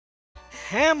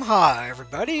Ham-ha,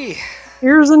 everybody.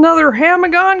 Here's another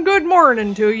Hamagon good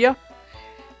morning to you.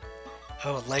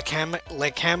 Oh, Lake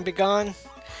Ham be gone?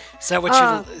 Is that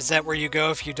what is that where you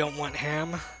go if you don't want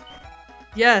ham?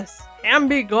 Yes, ham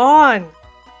be gone.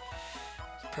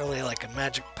 Probably like a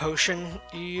magic potion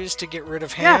you use to get rid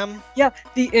of ham? Yeah,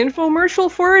 the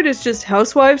infomercial for it is just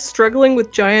housewives struggling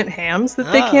with giant hams that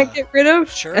they can't get rid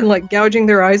of. Sure. And like gouging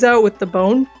their eyes out with the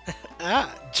bone.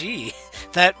 Gee.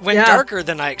 That went darker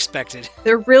than I expected.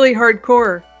 They're really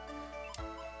hardcore.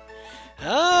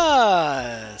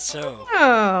 So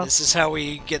this is how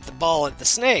we get the ball at the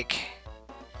snake.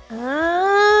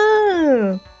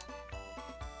 Oh.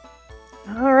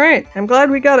 Alright, I'm glad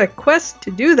we got a quest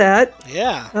to do that.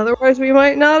 Yeah. Otherwise we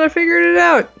might not have figured it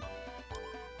out.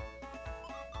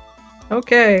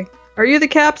 Okay. Are you the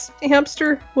caps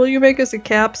hamster? Will you make us a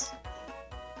caps?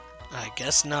 I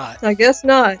guess not. I guess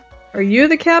not. Are you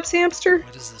the caps hamster?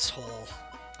 What is this hole?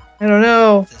 I don't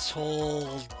know. This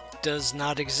hole does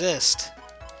not exist.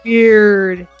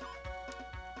 Weird.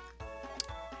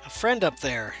 A friend up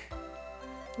there.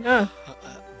 Yeah.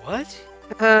 What?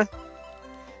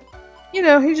 You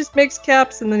know, he just makes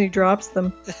caps and then he drops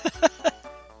them.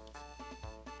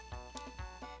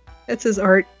 That's his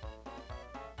art.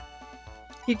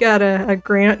 He got a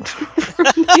grant from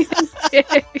the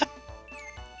UK.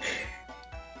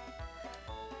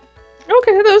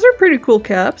 Okay, those are pretty cool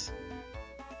caps.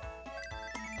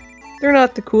 They're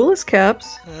not the coolest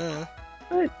caps,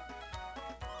 but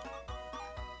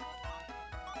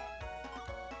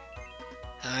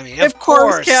I mean, of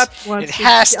course Cappy wants it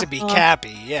has to be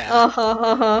Cappy, yeah.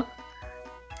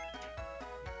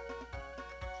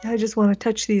 Yeah, I just want to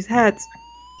touch these hats.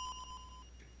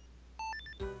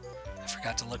 I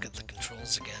forgot to look at the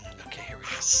controls again. Okay, here we go.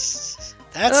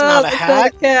 That's not a hat.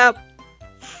 Not a cap.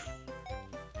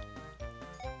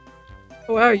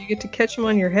 Oh, wow, you get to catch them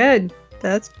on your head.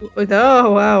 That's cool.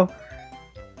 Oh, wow.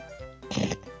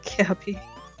 Cappy.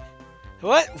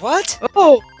 What?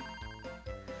 Oh!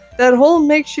 That hole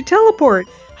makes you teleport.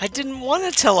 I didn't want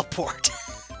to teleport.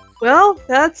 Well,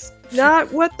 that's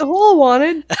not what the hole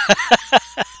wanted.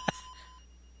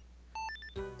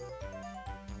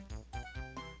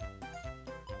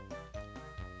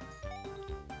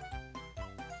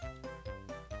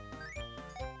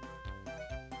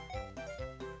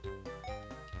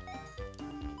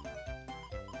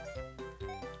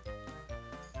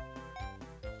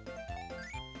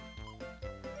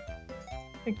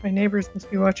 I think my neighbors must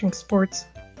be watching sports.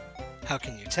 How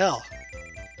can you tell?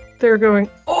 They're going,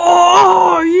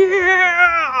 oh,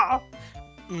 yeah!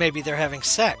 Maybe they're having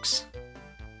sex.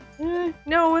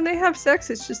 No, when they have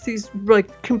sex, it's just these,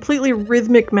 like, completely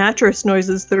rhythmic mattress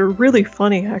noises that are really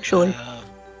funny, actually.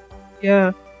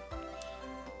 Yeah.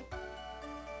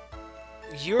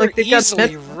 You're like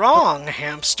easily wrong,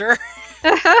 hamster.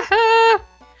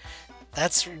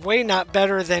 That's way not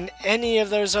better than any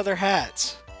of those other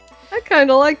hats. I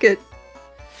kind of like it.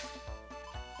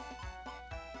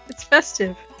 It's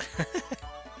festive.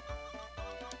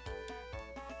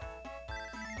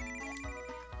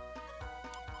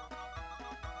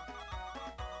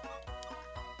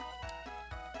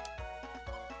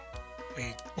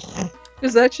 Wait.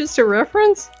 Is that just a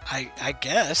reference? I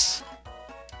guess.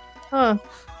 Huh.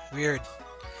 Weird.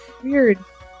 Weird.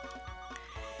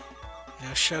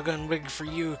 No Shogun wig for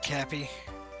you, Cappy.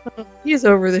 He's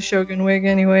over the Shogun wig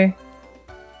anyway.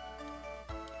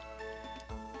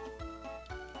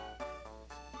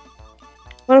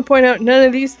 I want to point out, none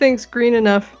of these things green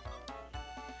enough.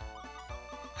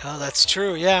 Oh, that's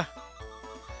true, yeah.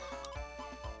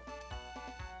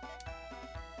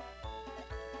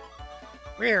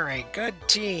 We're a good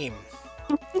team.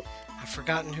 I've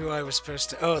forgotten who I was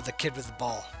supposed to... Oh, the kid with the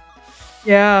ball.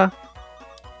 Yeah.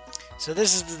 So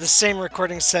this is the same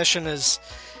recording session as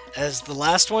the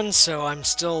last one, so I'm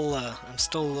still a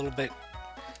little bit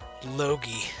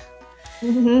logy.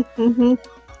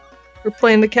 We're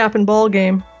playing the cap and ball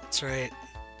game. That's right.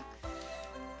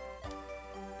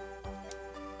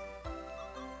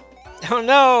 Oh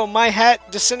no, my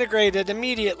hat disintegrated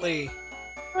immediately.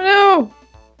 Oh no!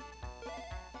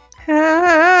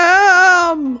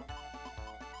 Ham!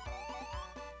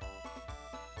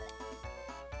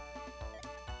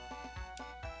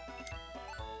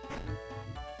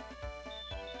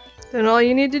 Then all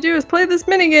you need to do is play this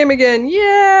minigame again.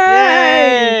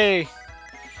 Yay! Yay!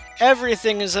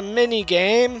 Everything is a mini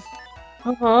game.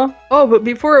 Oh, but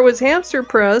before it was hamster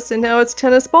press, and now it's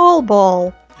tennis ball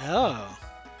ball. Oh.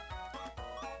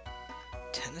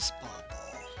 Tennis ball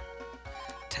ball.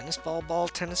 Tennis ball ball,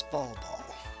 tennis ball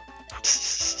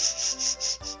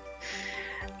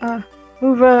ball.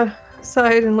 Move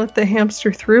aside and let the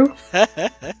hamster through.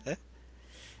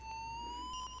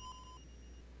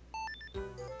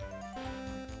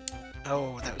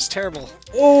 was terrible.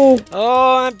 Oh!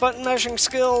 Oh, I'm button mashing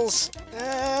skills.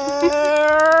 Arrgh!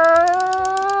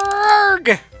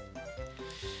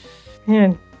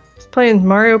 Man, I was playing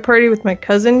Mario Party with my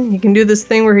cousin. He can do this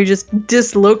thing where he just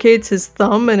dislocates his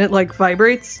thumb and it like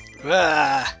vibrates.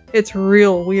 Ah. It's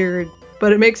real weird,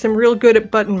 but it makes him real good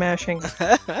at button mashing.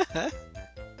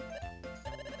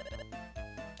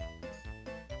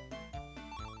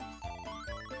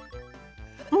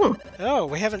 Oh,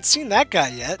 we haven't seen that guy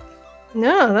yet.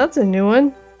 No, that's a new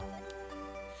one.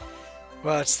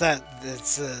 Well, it's the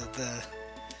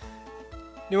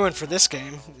new one for this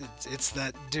game. It's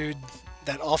that dude,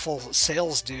 that awful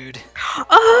sales dude.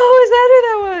 Oh, is that who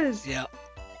that was? Yeah.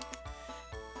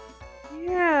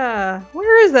 Yeah.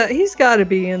 Where is that? He's got to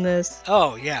be in this.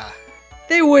 Oh, yeah.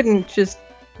 They wouldn't just,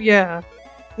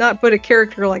 not put a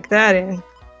character like that in.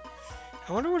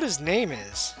 I wonder what his name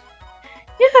is.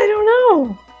 Yeah, I don't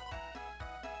know.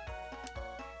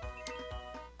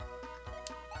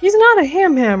 He's not a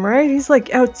ham, right? He's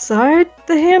like outside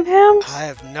the hams? I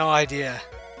have no idea.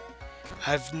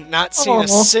 I've not seen a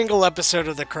single episode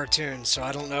of the cartoon, so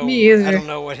I don't know. Me either. I don't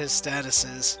know what his status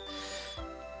is.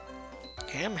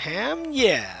 Ham?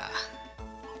 Yeah.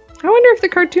 I wonder if the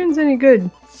cartoon's any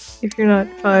good if you're not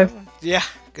 5. Yeah,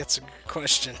 that's a good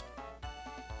question.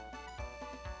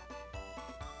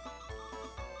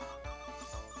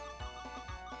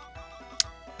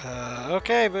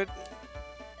 Okay, but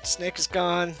Snake is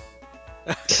gone.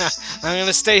 I'm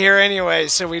gonna stay here anyway,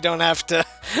 so we don't have to.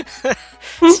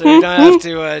 So we don't have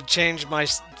to change my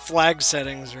flag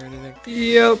settings or anything.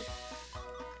 Yep.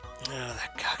 Oh,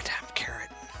 that goddamn carrot.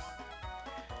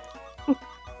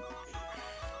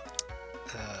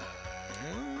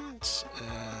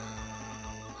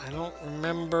 I don't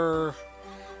remember.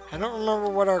 I don't remember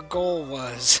what our goal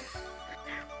was.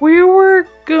 We were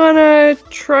gonna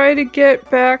try to get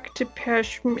back to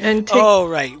Pesh and take. Oh,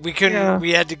 right. We couldn't. Yeah.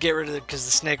 We had to get rid of it because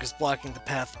the snake was blocking the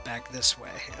path back this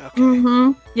way. Okay.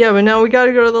 Mm-hmm. Yeah, but now we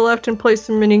gotta go to the left and play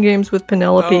some mini games with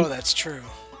Penelope. Oh, that's true.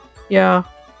 Yeah.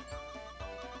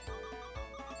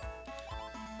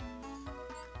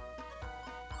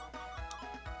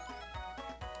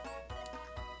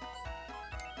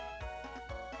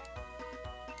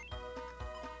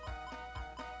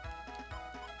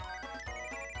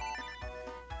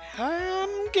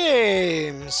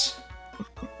 Games.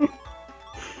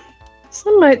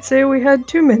 Some might say we had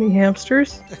too many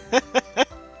hamsters.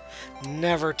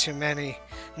 Never too many.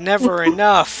 Never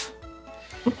enough.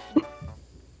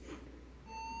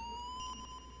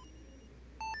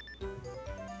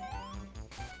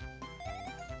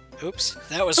 Oops,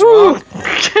 that was wrong.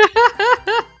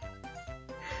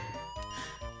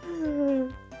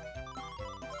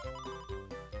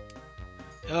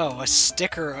 Oh, a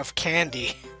sticker of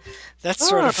candy. That's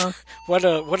sort of what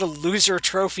a loser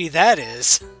trophy that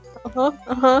is.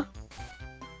 A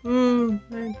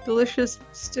delicious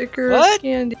sticker What? of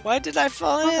candy. Why did I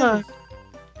fall in?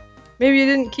 Maybe you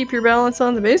didn't keep your balance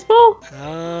on the baseball?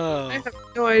 Oh. I have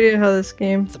no idea how this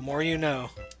game. The more you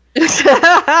know. Do,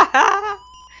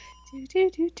 do,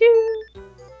 do, do.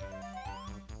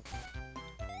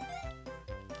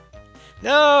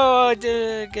 No, I did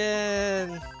it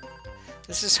again.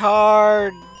 This is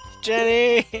hard,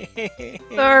 Jenny.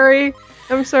 Sorry.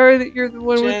 I'm sorry that you're the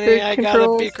one Jenny, with the I controls.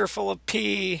 got a beaker full of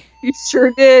pee. You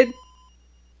sure did.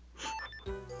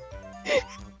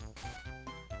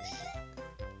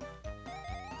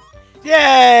 Yay!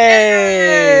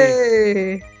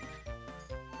 Yay!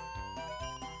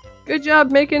 Good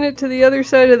job making it to the other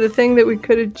side of the thing that we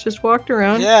could have just walked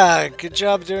around. Yeah, good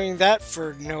job doing that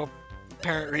for no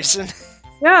apparent reason.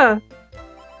 Yeah.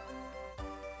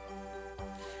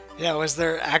 Yeah, was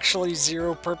there actually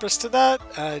zero purpose to that?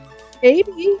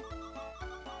 Maybe.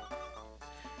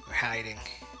 We're hiding.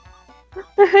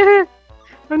 Oh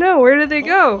no, where did they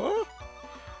go?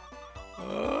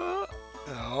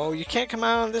 Oh, you can't come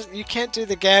out on this. You can't do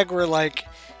the gag where, like,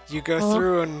 you go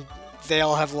through and they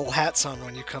all have little hats on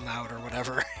when you come out or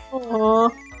whatever. Aww.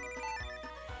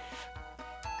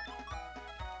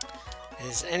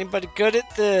 Is anybody good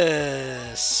at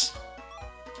this?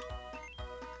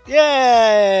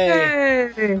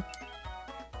 Yay! Yay!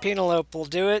 Penelope will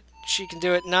do it. She can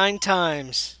do it 9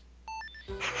 times.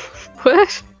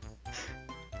 What?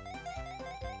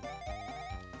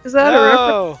 Is that a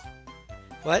reference?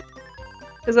 What?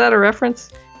 Is that a reference?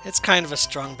 It's kind of a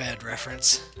strong bad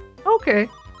reference. Okay.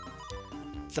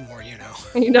 The more you know.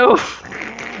 You know.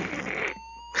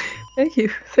 Thank you.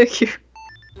 Thank you.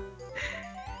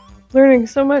 Learning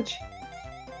so much.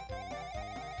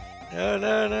 No,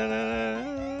 no, no, no, no.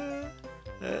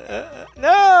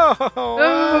 No!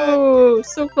 Oh,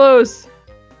 so close.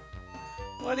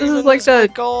 What This is even like is my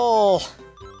goal?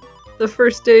 the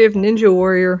first day of Ninja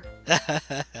Warrior.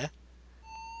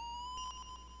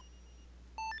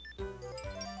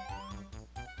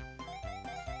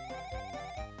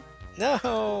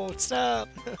 No, stop.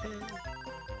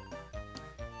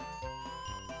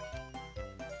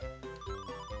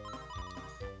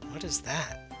 What is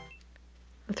that?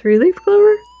 A 3-leaf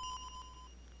clover?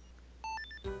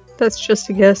 That's just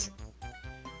a guess.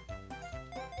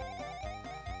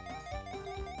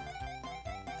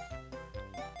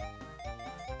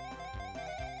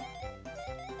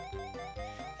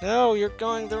 No, you're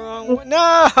going the wrong way.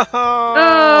 No!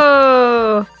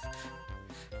 Oh!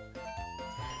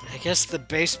 I guess the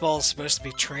baseball is supposed to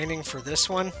be training for this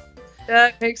one.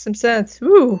 That makes some sense.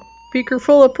 Ooh, beaker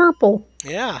full of purple.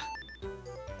 Yeah.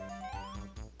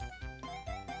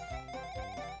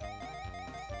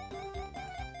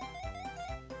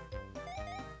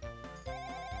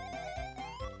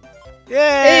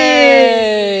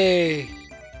 Yay!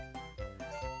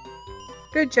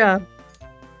 Good job.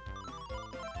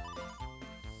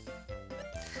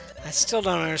 I still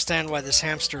don't understand why this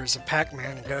hamster is a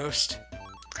Pac-Man ghost.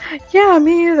 Yeah,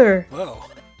 me either. Whoa.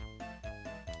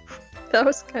 That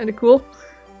was kind of cool.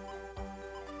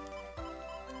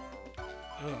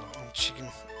 Oh, and she can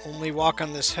only walk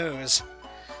on this hose.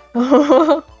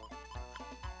 Oh,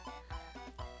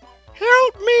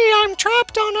 Help me! I'm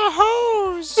trapped on a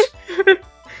hose!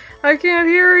 I can't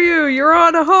hear you. You're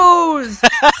on a hose.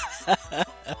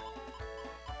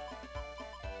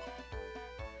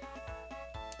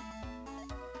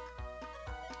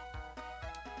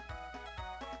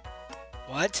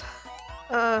 What?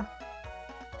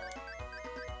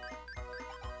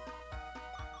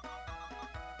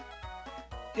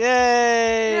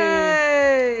 Yay!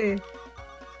 Yay!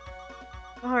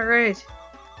 All right.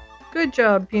 Good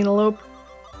job, Penelope.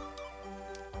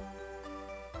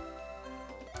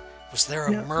 Was there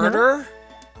a No, murder?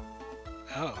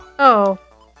 Oh. Oh.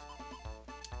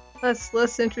 That's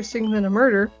less interesting than a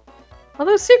murder.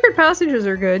 Although secret passages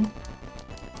are good.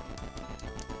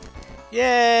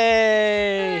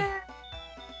 Yay!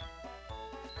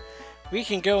 We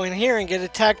can go in here and get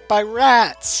attacked by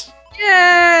rats.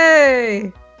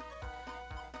 Yay!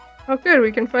 Oh good,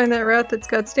 we can find that rat that's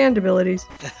got stand abilities.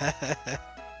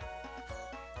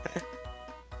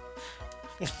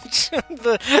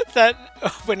 That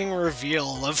opening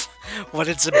reveal of what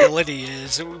its ability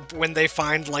is when they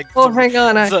find like. Oh, hang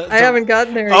on, I haven't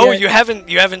gotten there Oh, yet.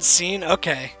 you haven't seen?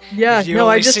 Okay. Yeah, You no,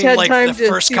 I only just seen, had like, time the to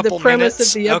first see the couple premise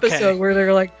minutes? of the episode Okay. where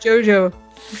they're like,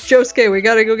 Josuke, we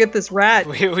gotta go get this rat.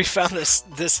 We found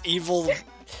this evil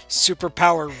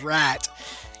superpowered rat.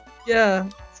 Yeah,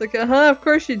 it's like, of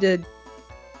course you did.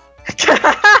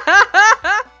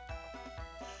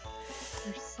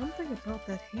 There's something about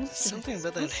that hamster. Something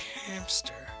about that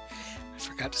hamster. I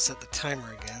forgot to set the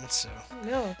timer again, so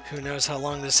No. who knows how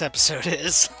long this episode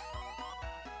is.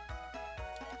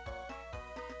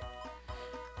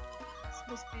 This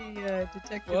must be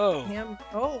Detective Whoa. Ham.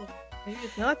 Oh, maybe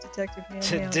it's not Detective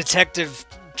Ham. Detective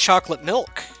Chocolate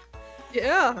Milk.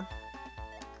 Yeah.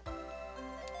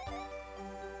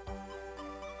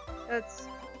 That's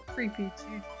creepy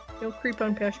too. Don't creep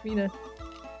on Pashmina.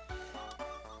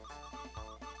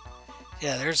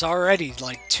 Yeah, there's already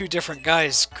like 2 different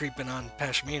guys creeping on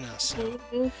Pashmina, so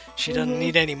she doesn't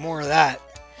need any more of that.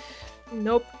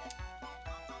 Nope.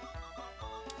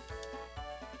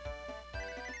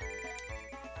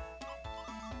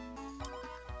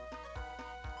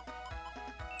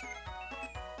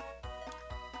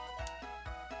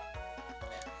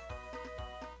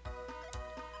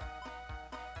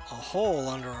 A hole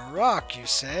under a rock, you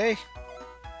say?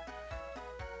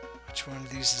 Which one of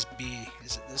these is B?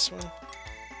 Is it this one?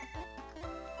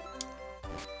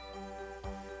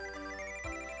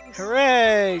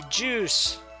 Hooray!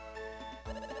 Juice!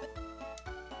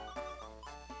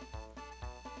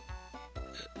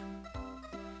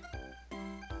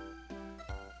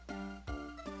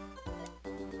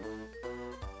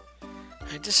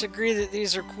 I disagree that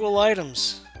these are cool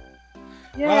items.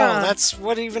 Yeah. Wow, that's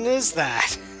what even is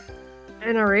that?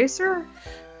 An eraser?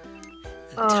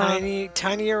 A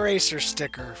tiny eraser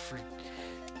sticker for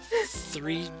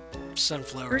 3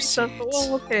 sunflower seeds.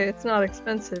 Well, okay, it's not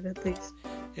expensive at least.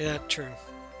 Yeah, true.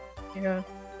 Yeah.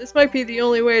 This might be the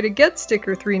only way to get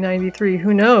sticker 393.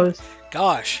 Who knows?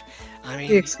 Gosh, I The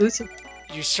mean, exclusive.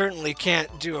 you certainly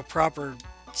can't do a proper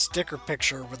sticker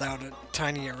picture without a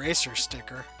tiny eraser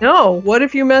sticker. No. What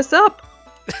if you mess up?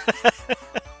 I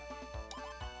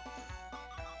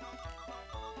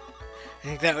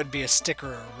think that would be a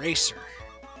sticker eraser.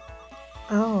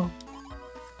 Oh.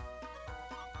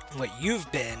 What you've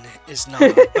been is not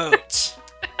on boats.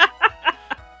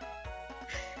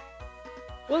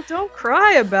 Well, don't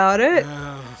cry about it.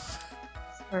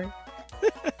 Sorry.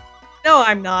 No,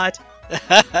 I'm not.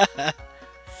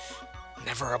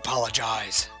 Never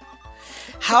apologize.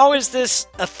 How is this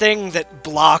a thing that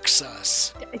blocks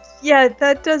us? Yeah,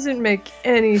 that doesn't make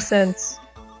any sense.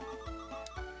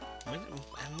 And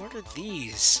what are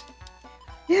these?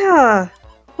 Yeah.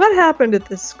 What happened at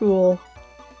this school?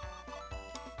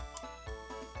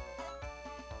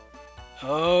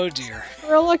 Oh dear.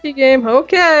 For a lucky game,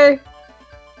 okay.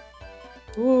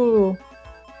 Ooh.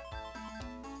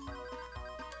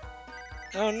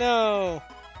 Oh no.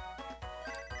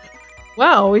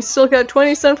 Wow, we still got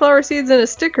 20 sunflower seeds and a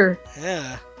sticker.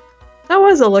 Yeah, That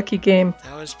was a lucky game.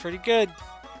 that was pretty good.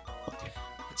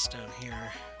 What's down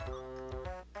here?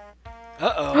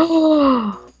 Uh-oh.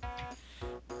 Oh.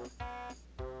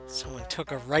 Someone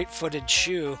took a right-footed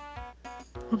shoe.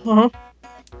 Uh-huh.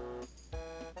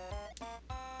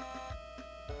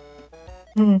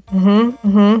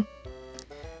 Mm-hmm.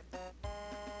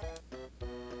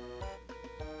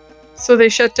 So they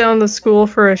shut down the school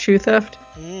for a shoe theft?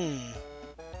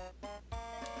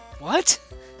 What?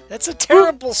 That's a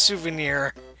terrible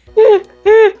souvenir.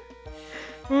 I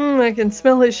can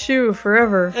smell his shoe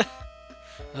forever.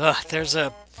 Ugh, there's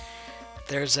a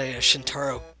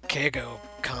Shintaro Keigo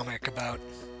comic about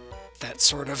that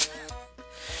sort of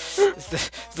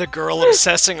the girl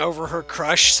obsessing over her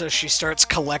crush, so she starts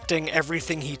collecting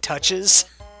everything he touches,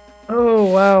 Oh,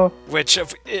 wow. which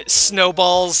it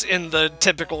snowballs in the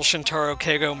typical Shintaro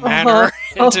Keigo manner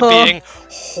into being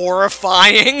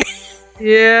horrifying.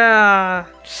 Yeah.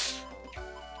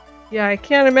 Yeah, I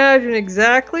can't imagine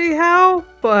exactly how,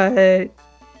 but...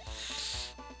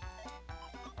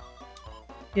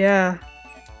 Yeah.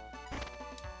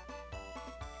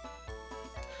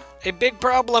 A big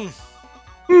problem.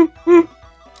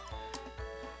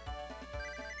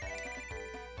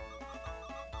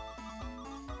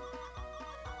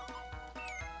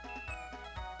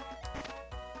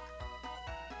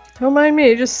 Don't mind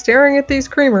me, just staring at these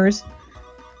creamers.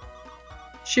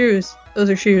 Shoes. Those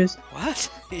are shoes.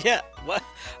 What? Yeah, what?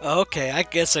 Okay, I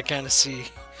guess I kind of see.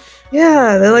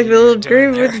 Yeah, they're like the little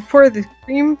doing grave there. you pour the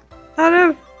cream out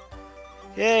of.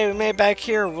 Yay, we made it back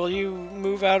here. Will you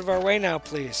move out of our way now,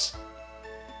 please?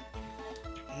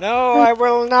 No, I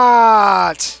will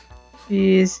not.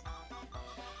 Jeez.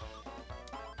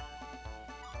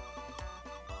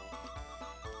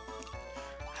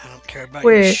 I don't care about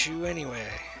your Wait. shoe anyway.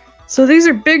 So these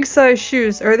are big size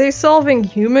shoes. Are they solving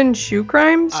human shoe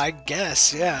crimes? I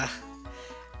guess, yeah.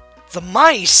 The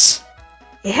mice!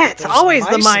 Yeah, it's There's always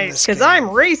the mice in mice, this because game. I'm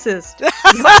racist.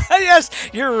 Yes,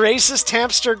 you're racist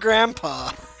hamster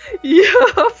grandpa.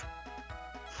 Yup.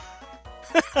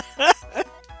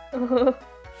 Uh-huh.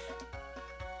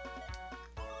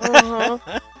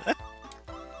 Uh-huh.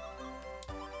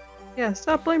 Yeah,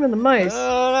 stop blaming the mice.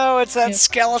 Oh no, it's that Yeah.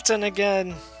 skeleton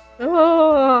again.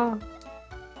 Oh.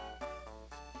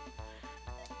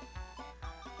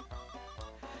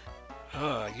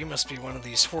 Oh, you must be one of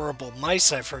these horrible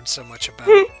mice I've heard so much about.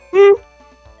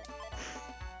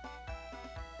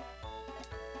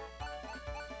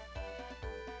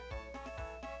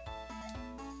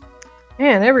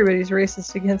 Man, everybody's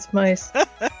racist against mice.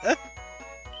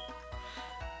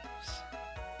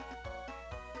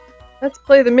 Let's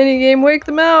play the minigame Wake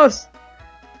the Mouse!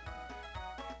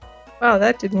 Wow,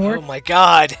 that didn't work. Oh my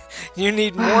god, you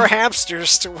need more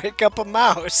hamsters to wake up a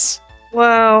mouse.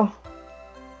 Wow.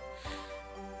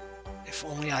 If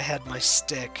only I had my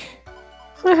stick.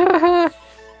 Science!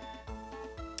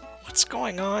 What's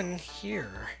going on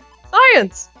here?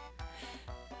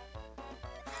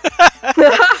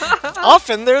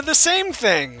 Often they're the same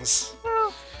things.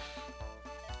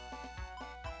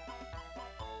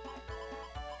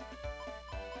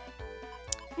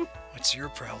 What's your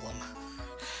problem?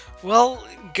 Well,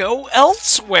 go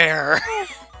elsewhere.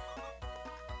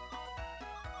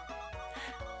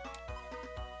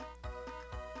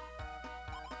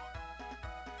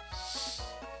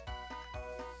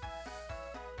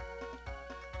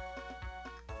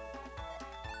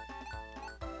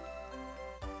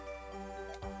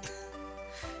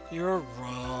 You're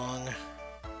wrong.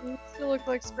 They still look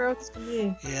like sprouts to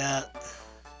me. Yeah.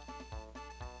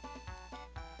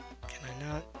 Can I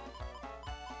not?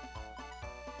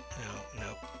 No,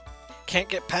 no. Can't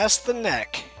get past the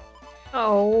neck.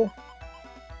 Oh.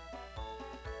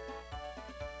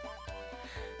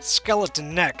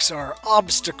 Skeleton necks are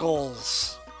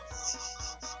obstacles.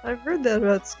 I've heard that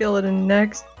about skeleton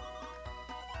necks.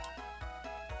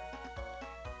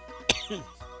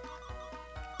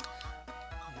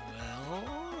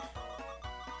 Well...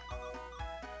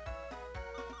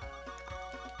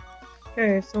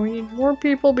 Okay, so we need more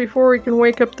people before we can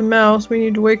wake up the mouse. We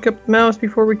need to wake up the mouse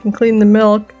before we can clean the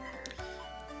milk.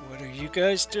 What are you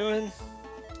guys doing?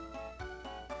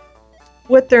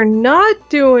 What they're not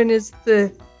doing is the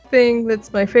thing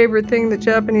that's my favorite thing that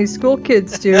Japanese school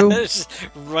kids do. Just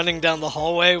running down the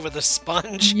hallway with a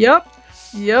sponge. Yep.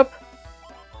 Yep.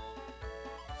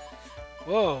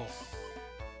 Whoa.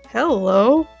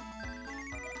 Hello.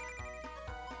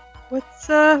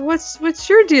 What's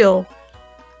your deal?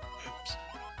 Oops.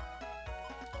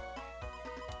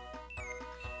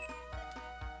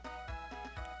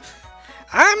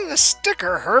 I'm the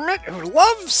sticker hermit who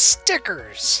loves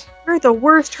stickers. You're the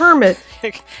worst hermit.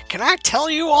 Can I tell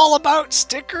you all about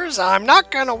stickers? I'm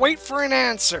not gonna wait for an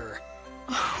answer.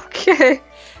 Okay.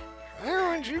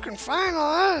 Everyone, you can find the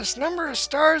last number of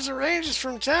stars arranged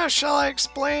from town. Shall I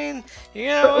explain? You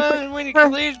know, when you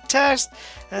complete a test,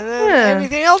 and then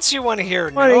anything else you want to hear?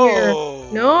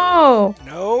 No. No.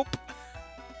 Nope.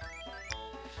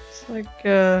 It's like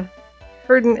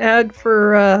heard an ad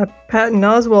for Patton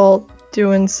Oswalt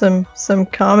doing some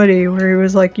comedy where he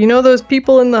was like, you know those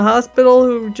people in the hospital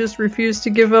who just refuse to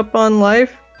give up on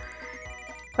life?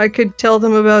 I could tell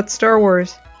them about Star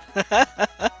Wars.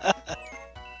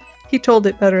 He told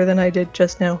it better than I did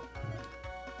just now.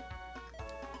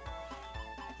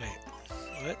 Wait,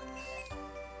 what?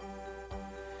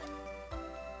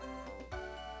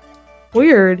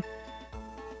 Weird.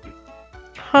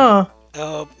 Huh.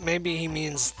 Oh, maybe he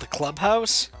means the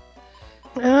clubhouse?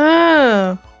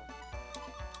 Ah.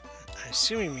 I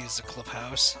assume he means the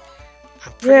clubhouse.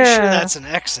 I'm pretty sure Yeah. that's an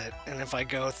exit, and if I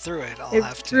go through it, I'll If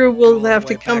have to through, go we'll all the have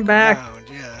way to come back. around.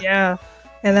 Yeah. Yeah.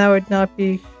 And that would not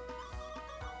be...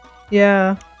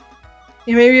 Yeah.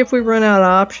 Yeah, maybe if we run out of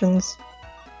options.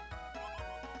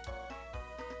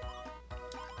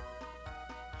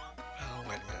 Oh,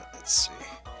 wait a minute. Let's see.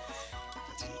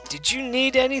 Did you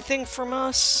need anything from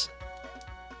us?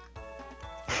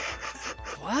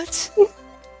 What?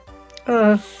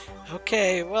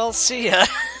 Okay, well, see ya.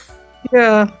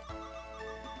 Yeah.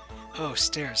 Oh,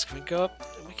 stairs. Can we go up?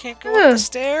 We can't go up the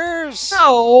stairs.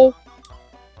 No.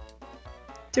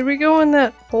 Did we go in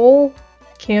that hole?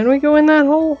 Can we go in that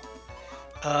hole?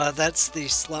 That's the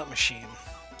slot machine.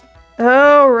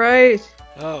 Oh, right.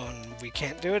 Oh, and we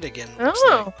can't do it again. Looks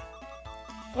Oh.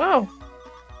 like. Wow.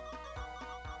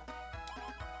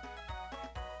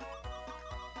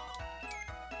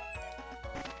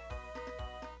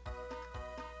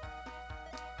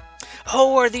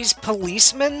 Oh, are these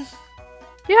policemen?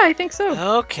 Yeah, I think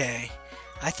so. Okay.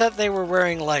 I thought they were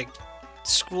wearing, like,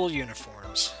 school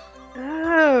uniforms.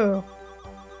 Oh.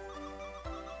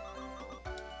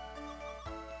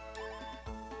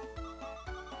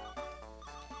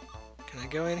 Can I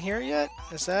go in here yet?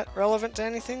 Is that relevant to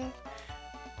anything?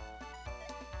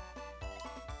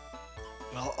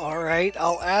 Well, alright,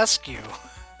 I'll ask you.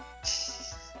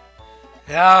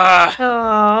 Ah!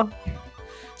 Aw.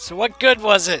 So what good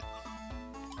was it?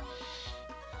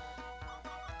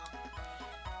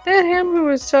 That him who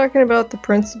was talking about the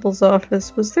principal's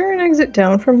office, was there an exit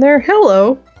down from there?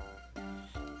 Hello.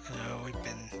 Oh,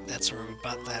 that's where we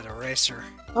bought that eraser.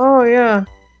 Oh, yeah.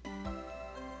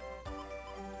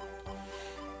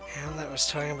 And that was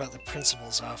talking about the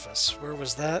principal's office. Where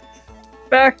was that?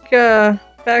 Back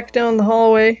down the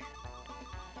hallway.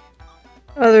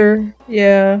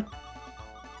 Yeah.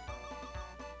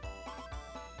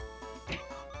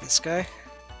 This guy?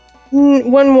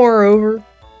 One more over.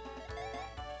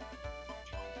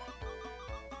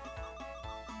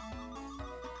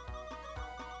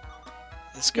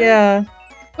 This guy? Yeah.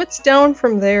 What's down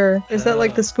from there? Is that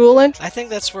like the school entrance? I think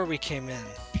that's where we came in.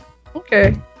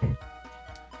 Okay.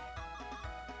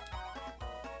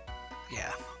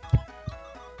 Yeah.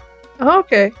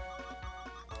 Okay.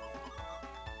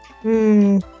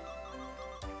 Hmm.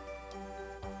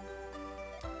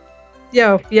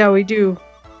 Yeah, we do.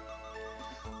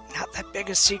 Not that big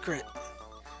a secret.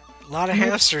 A lot of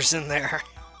hamsters in there.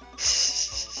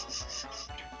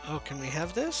 Oh, can we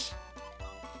have this?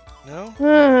 No?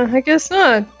 I guess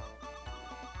not.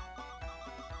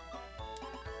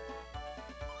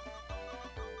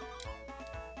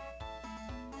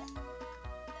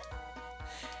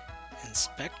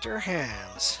 Inspector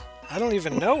Hams. I don't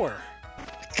even know her.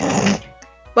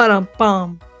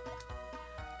 Ba-dum-bum.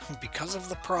 Because of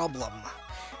the problem.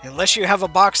 Unless you have a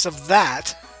box of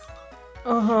that,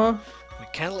 Uh-huh. we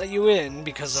can't let you in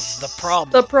because of the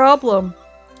problem. The problem.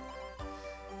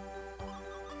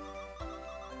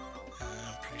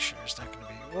 I'm pretty sure it's not going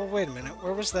to be... Well, wait a minute.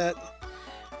 Where was that...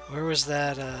 Where was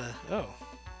that, Oh.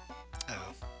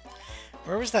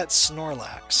 Where was that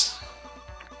Snorlax?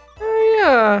 Oh,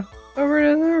 yeah. Over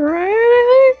to the right,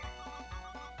 I think?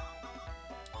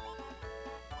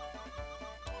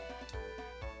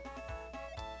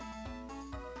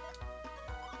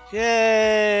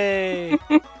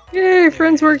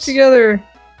 friends work is. together.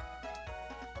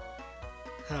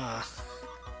 Huh.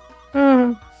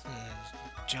 Huh.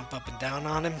 Jump up and down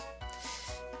on him.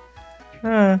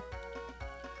 Huh.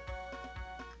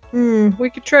 We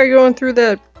could try going through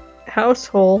that house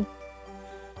hole.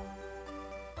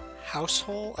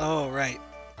 Househole? Oh, right.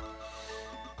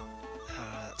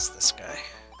 That's this guy.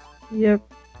 Yep.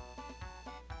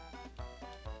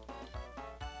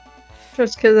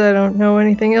 Just because I don't know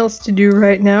anything else to do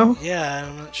right now. Yeah,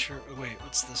 I'm not sure. Wait,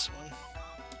 what's this one?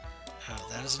 Oh,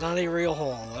 that is not a real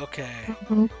hole. Okay.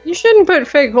 You shouldn't put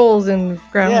fake holes in the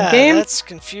ground Yeah, game. that's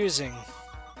confusing.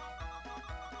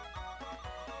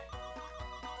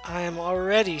 I am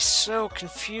already so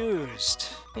confused.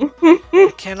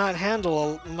 I cannot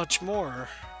handle much more.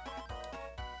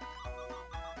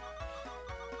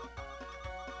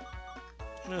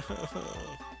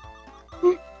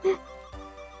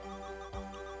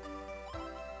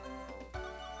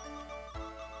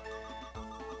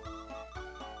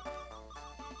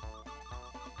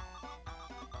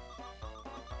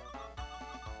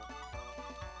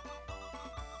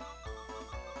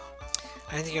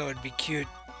 I think it would be cute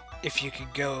if you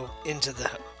could go into the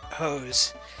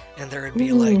hose and there would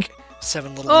be like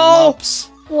 7 little lumps.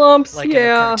 Lumps, Like in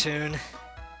a cartoon.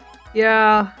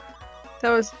 Yeah. That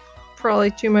was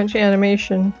probably too much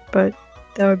animation, but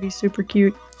that would be super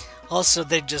cute. Also,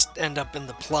 they'd just end up in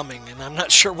the plumbing, and I'm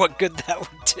not sure what good that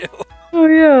would do. Oh,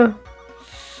 yeah.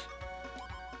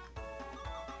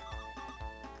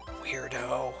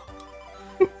 Weirdo.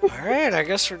 Alright, I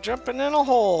guess we're jumping in a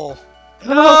hole.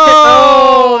 No! Okay.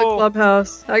 Oh, the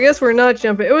clubhouse. I guess we're not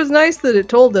jumping. It was nice that it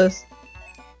told us.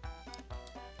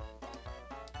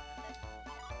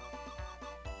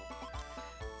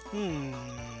 We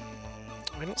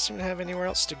don't seem to have anywhere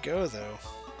else to go, though.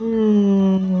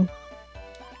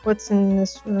 What's in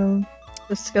this room?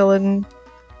 The skeleton.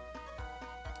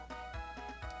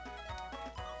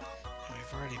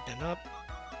 We've already been up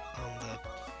on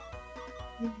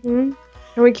the...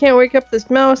 And we can't wake up this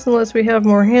mouse unless we have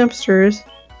more hamsters.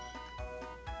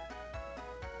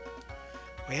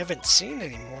 We haven't seen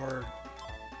any more,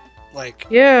 like,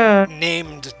 Yeah.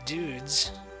 named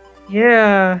dudes.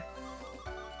 Yeah.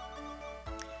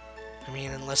 I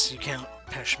mean, unless you count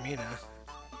Pashmina.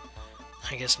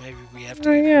 I guess maybe we have to...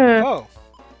 Oh, yeah. Oh.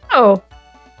 Oh.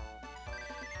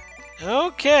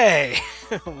 Okay.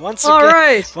 Once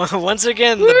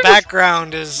again, the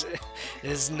background is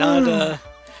not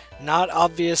not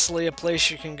obviously a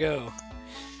place you can go.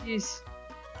 Jeez.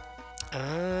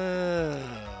 Oh.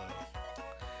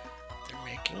 They're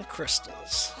making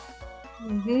crystals.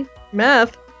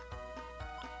 Meth.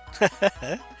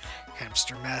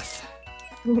 Hamster meth.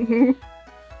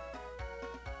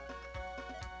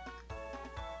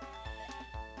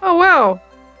 Oh, wow.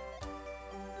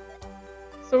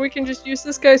 So we can just use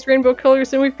this guy's rainbow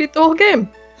colors and we beat the whole game.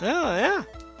 Oh, yeah.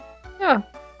 Yeah.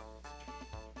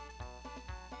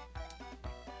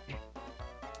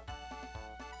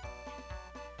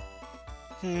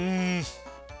 Alright,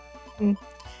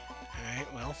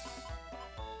 well.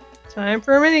 Time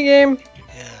for a minigame.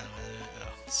 Yeah.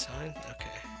 Sign?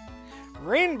 Okay.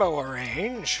 Rainbow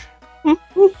arrange.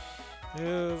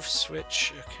 Move,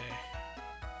 switch, okay.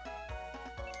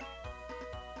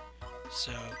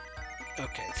 So,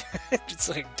 okay. It's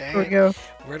like, dang. There we go.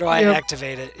 Where do I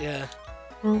activate it? Yeah.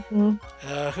 Mm-hmm.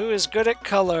 Who is good at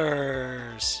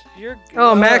colors? You're.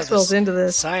 Oh, Maxwell's into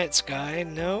this. Science guy.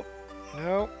 Nope.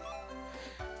 Nope.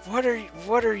 What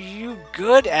are you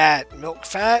good at, Milk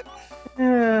Fat?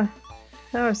 That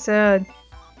was sad.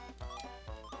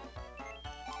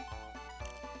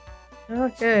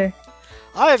 Okay.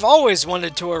 I've always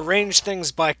wanted to arrange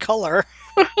things by color.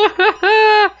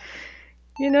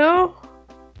 You know?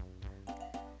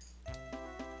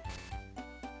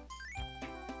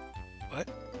 What?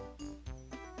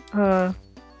 I'm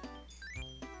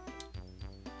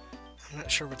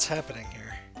not sure what's happening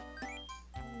here.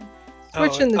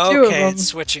 Switching the two of them. Okay, it's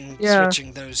switching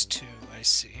those two. I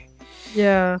see.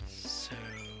 Yeah. So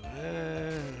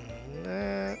that,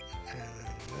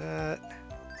 and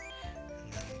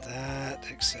that,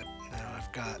 except now I've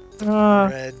got the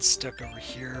red stuck over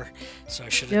here, so I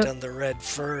should have done the red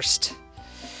first.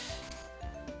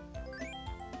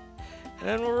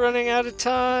 And we're running out of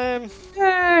time.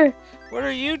 Hey! What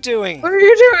are you doing? What are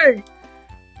you doing?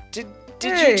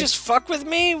 Did you just fuck with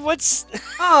me? What's...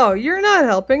 Oh, you're not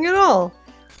helping at all.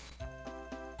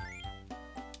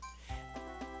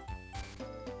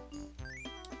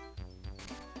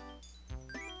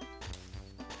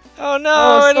 Oh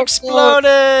no, it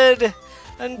exploded!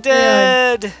 I'm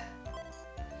dead!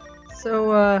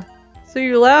 So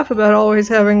you laugh about always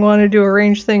having wanted to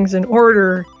arrange things in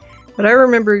order, But I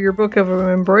remember your book of an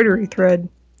embroidery thread.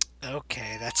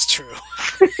 Okay, that's true.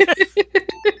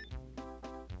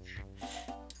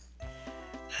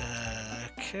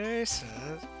 Okay, so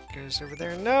that goes over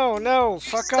there. No, no,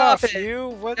 fuck Stop off, it. you.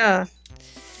 What? Yeah,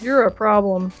 you're a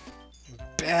problem.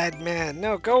 Bad man.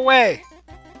 No, go away.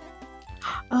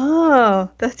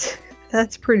 Oh,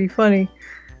 that's pretty funny.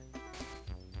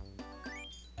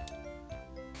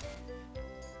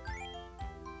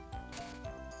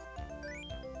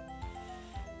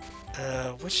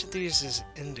 Which of these is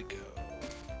indigo?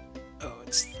 Oh,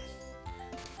 it's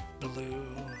blue,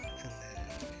 and then...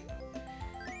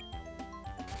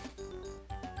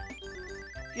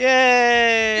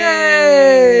 Yay!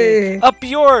 Yay! Up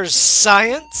yours,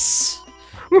 science!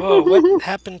 Whoa, what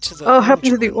happened to the Oh,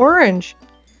 happened to the one? orange.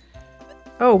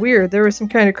 Oh, weird. There was some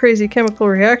kind of crazy chemical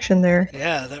reaction there.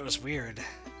 Yeah, that was weird.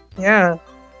 Yeah.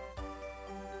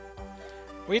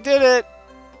 We did it!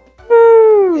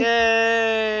 Woo!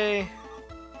 Yay!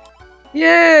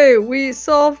 Yay! We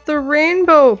solved the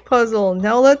rainbow puzzle.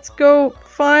 Now let's go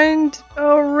find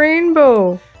a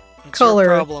rainbow What's color.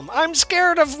 your problem? I'm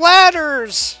scared of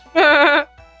ladders!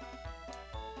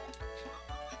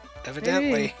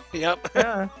 Evidently. Yep.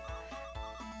 Yeah.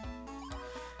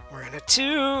 We're in a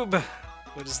tube.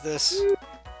 What is this? Oh,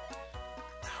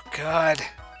 God.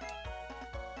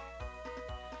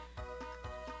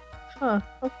 Huh.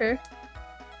 Okay.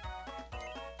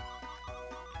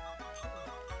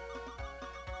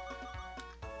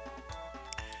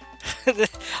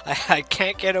 I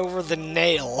can't get over the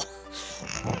nail.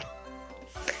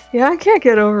 Yeah, I can't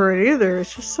get over it either.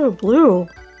 It's just so blue.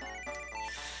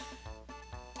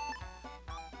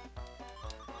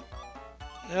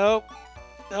 Nope.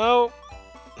 Nope.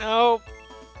 Nope.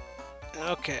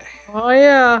 Okay. Oh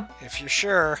yeah. If you're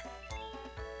sure.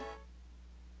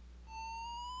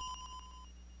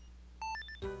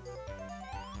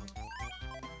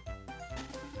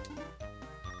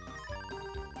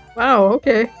 Wow.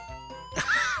 Okay.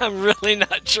 I'm really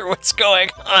not sure what's going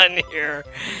on here.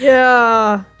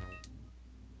 Yeah.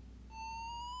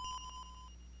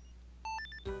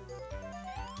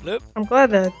 Nope. I'm glad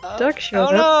that duck showed oh,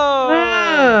 up. no!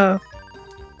 Ah.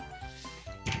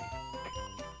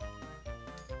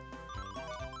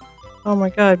 Oh my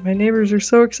god, my neighbors are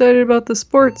so excited about the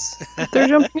sports. They're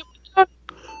jumping up.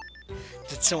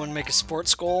 Did someone make a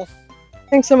sports goal? I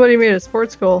think somebody made a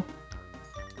sports goal.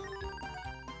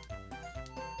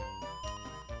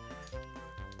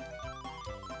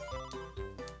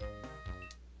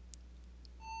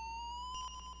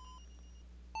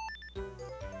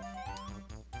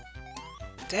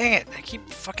 Dang it, I keep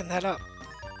fucking that up.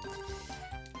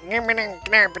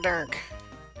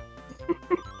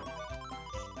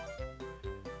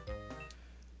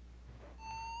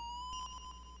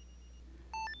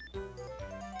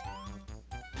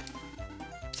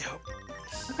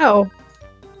 Oh.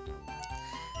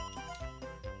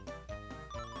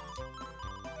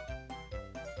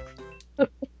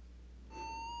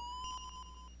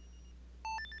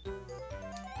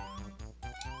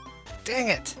 Dang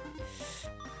it.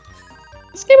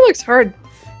 This game looks hard.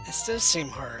 This does seem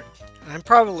hard. I'm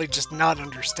probably just not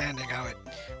understanding how it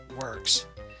works.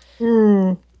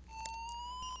 Hmm.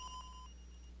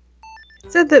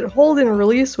 It said that hold and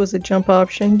release was a jump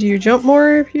option. Do you jump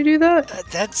more if you do that?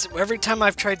 That's every time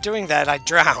I've tried doing that, I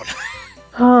drown.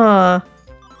 Huh.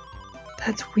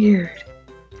 That's weird.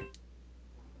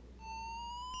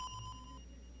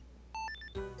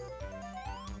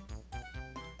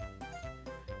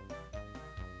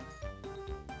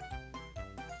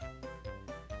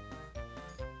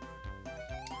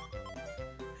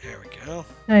 There we go.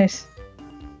 Nice.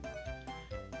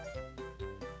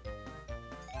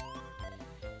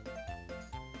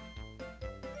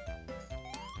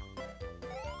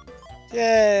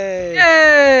 Yay!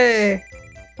 Yay!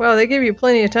 Wow, they give you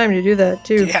plenty of time to do that,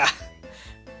 too. Yeah.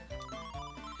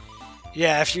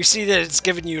 Yeah, if you see that it's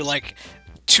giving you like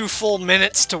 2 full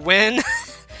minutes to win,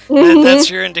 that's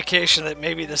your indication that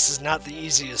maybe this is not the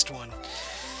easiest one.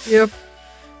 Yep.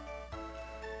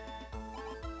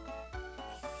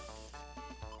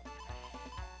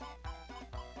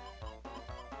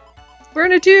 We're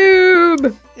in a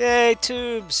tube! Yay,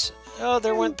 tubes! Oh,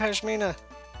 there went Pashmina.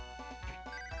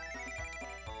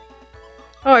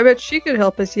 Oh, I bet she could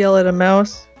help us yell at a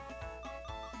mouse.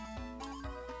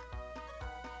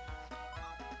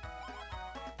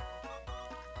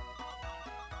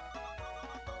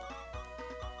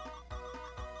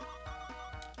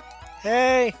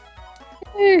 Hey!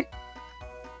 Hey.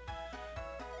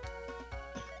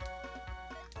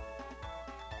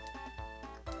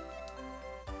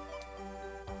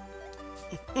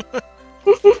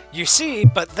 You see,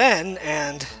 but then,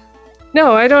 and...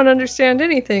 No, I don't understand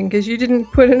anything because you didn't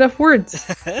put enough words.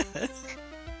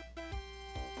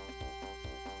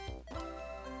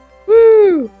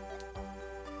 Woo!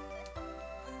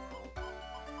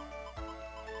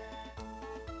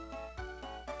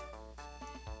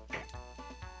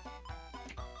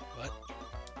 What?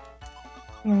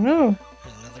 I don't know.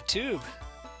 There's another tube.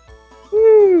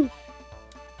 Woo!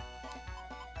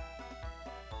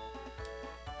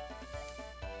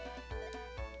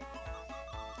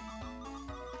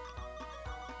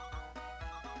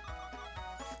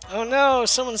 Oh no,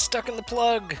 someone's stuck in the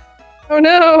plug. Oh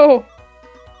no!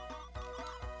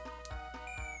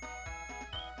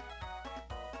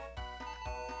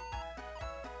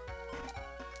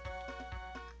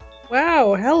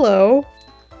 Wow, hello.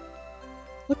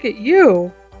 Look at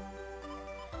you.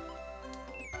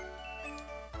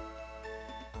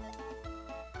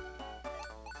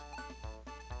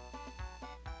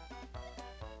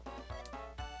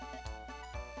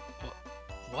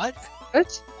 What?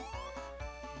 What?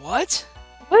 What?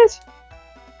 What?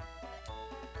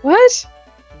 What?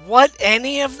 What?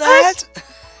 Any of that?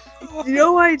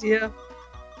 No idea.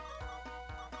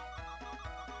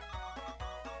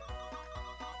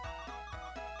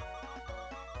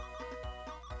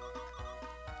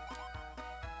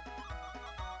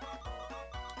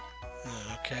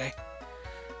 Okay.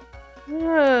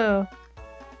 Oh.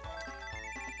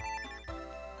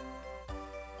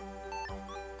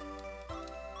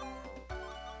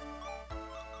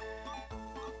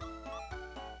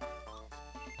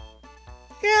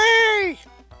 Yay!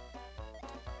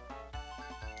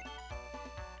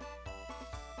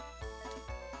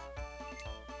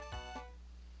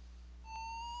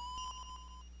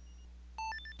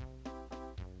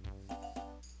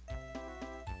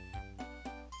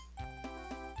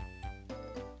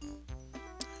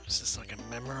 Is this like a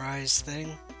memorized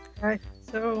thing? Right,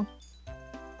 so.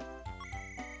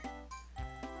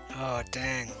 Oh,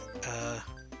 dang.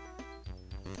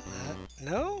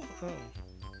 No? Oh.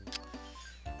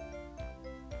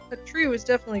 The tree was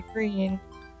definitely green.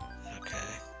 Okay.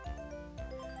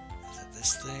 Is it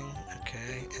this thing?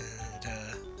 Okay,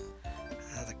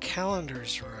 and, the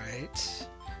calendar's right.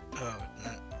 Oh,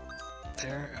 not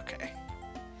there? Okay.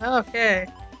 Okay.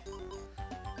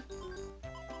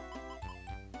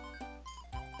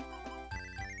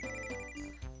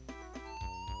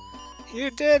 You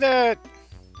did it!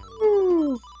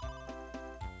 Woo.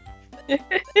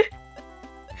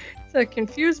 So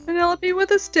confused Penelope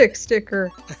with a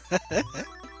sticker.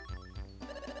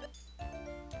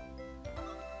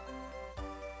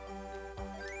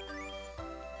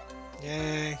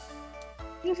 Yay.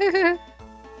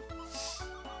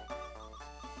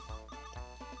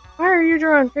 Why are you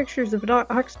drawing pictures of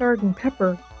Oxnard and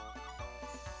Pepper?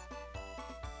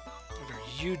 What are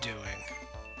you doing?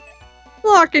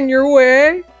 Blocking your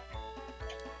way.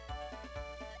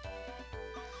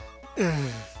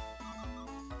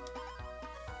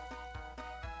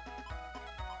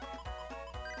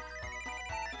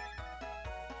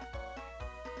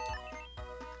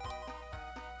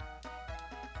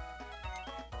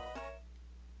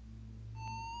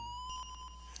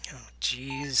 Oh,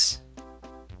 jeez.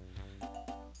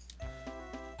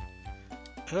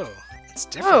 Oh, it's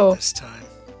different Oh. this time.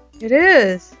 It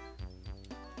is.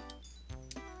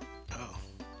 Oh.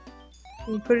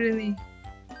 Can you put it in the...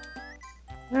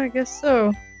 I guess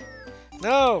so.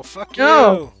 No! Fuck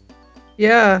No. you!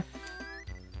 Yeah.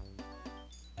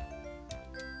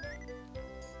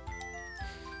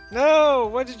 No!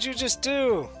 What did you just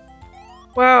do?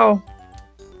 Wow.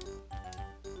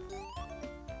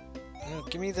 No,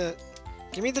 give me the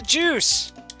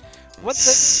juice! What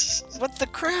the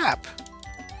crap?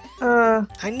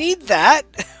 I need that!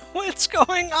 What's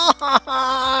going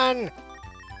on?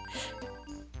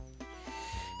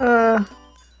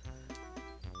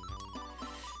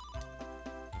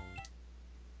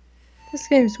 This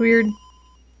game's weird.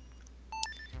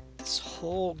 This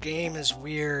whole game is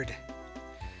weird.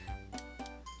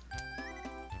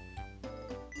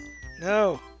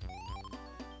 No.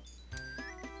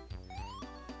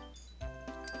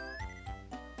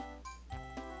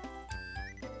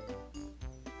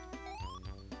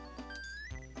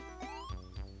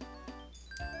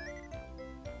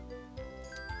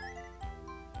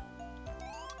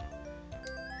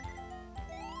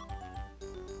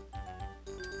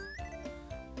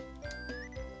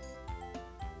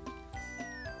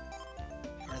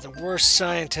 You're the worst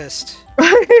scientist.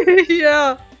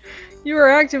 Yeah. You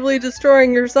are actively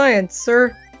destroying your science,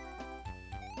 sir.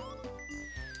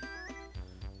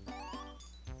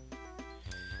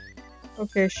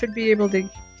 Okay, should be able to...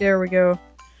 There we go.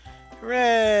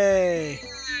 Hooray!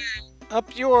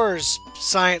 Up yours,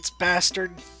 science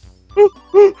bastard.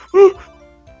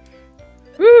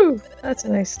 Woo! That's a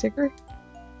nice sticker.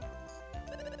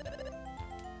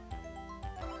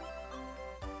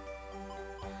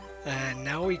 And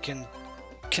now we can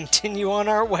continue on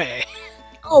our way.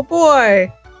 Oh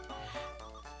boy!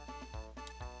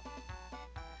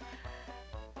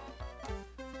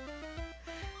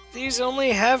 These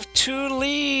only have 2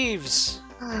 leaves.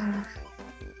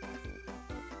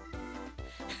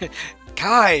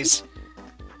 Guys,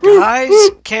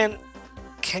 can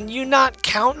you not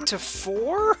count to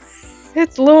 4?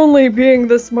 It's lonely being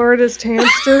the smartest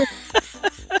hamster.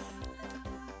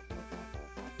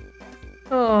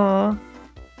 Aww.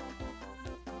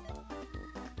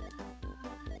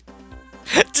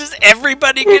 Does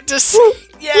everybody get to see?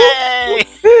 Yay!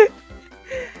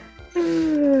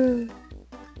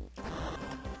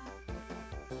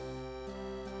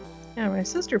 Yeah, my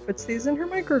sister puts these in her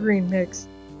microgreen mix.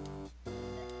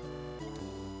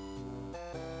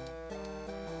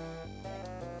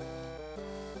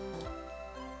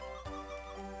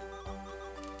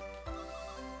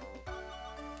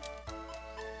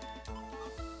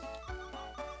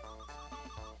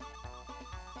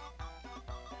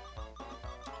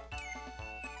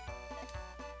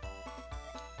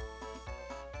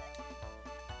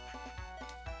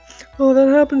 Oh, that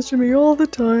happens to me all the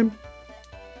time.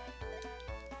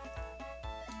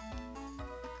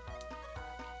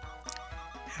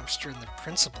 Hamster in the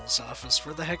principal's office.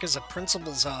 Where the heck is a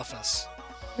principal's office?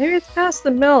 Maybe it's past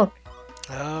the milk.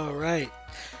 Oh, right.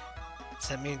 Does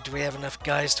that mean, do we have enough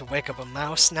guys to wake up a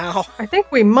mouse now? I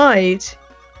think we might.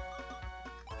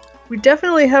 We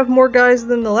definitely have more guys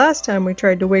than the last time we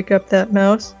tried to wake up that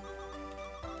mouse.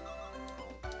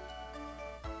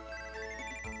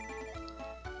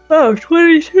 Oh,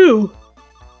 22.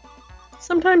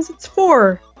 Sometimes it's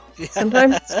 4. Yeah.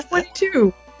 Sometimes it's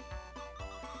 22.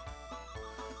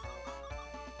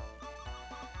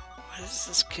 What is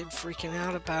this kid freaking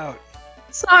out about?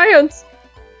 Science!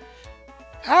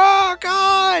 Oh,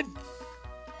 God!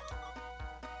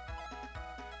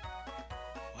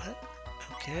 What?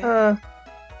 Okay.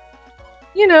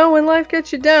 You know, when life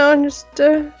gets you down, just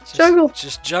juggle.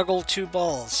 Just juggle 2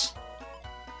 balls.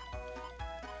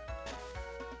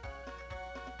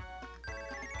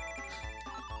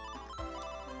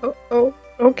 Oh,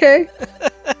 okay.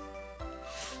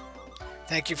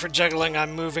 Thank you for juggling.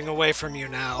 I'm moving away from you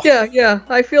now. Yeah,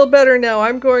 I feel better now.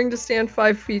 I'm going to stand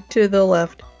 5 feet to the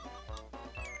left.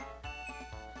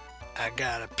 I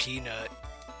got a peanut.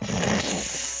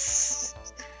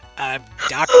 I'm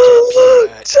Dr.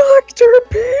 Peanut. Dr.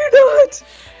 Peanut!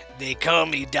 They call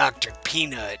me Dr.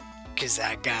 Peanut because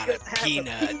I got a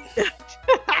peanut.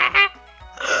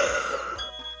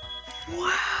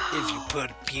 Wow. If you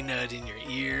put a peanut in your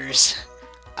ears,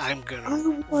 I'm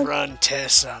gonna run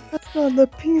tests on the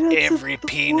peanuts every of the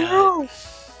peanut. world.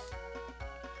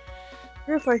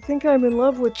 Riff, I think I'm in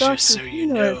love with Dr. Just so Peanut.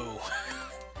 you know,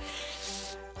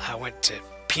 I went to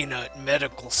peanut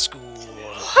medical school.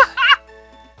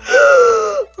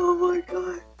 Oh my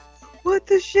god. What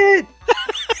the shit?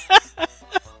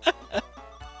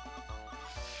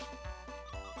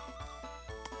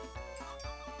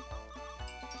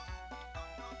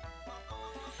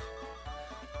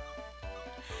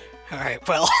 Alright,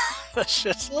 well, that's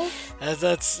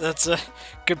a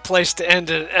good place to end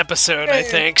an episode, I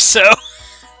think. So,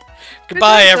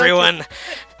 goodbye, everyone.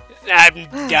 I'm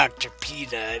Dr.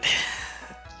 Peanut.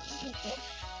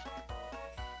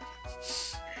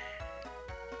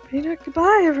 Peanut,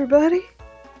 goodbye, everybody.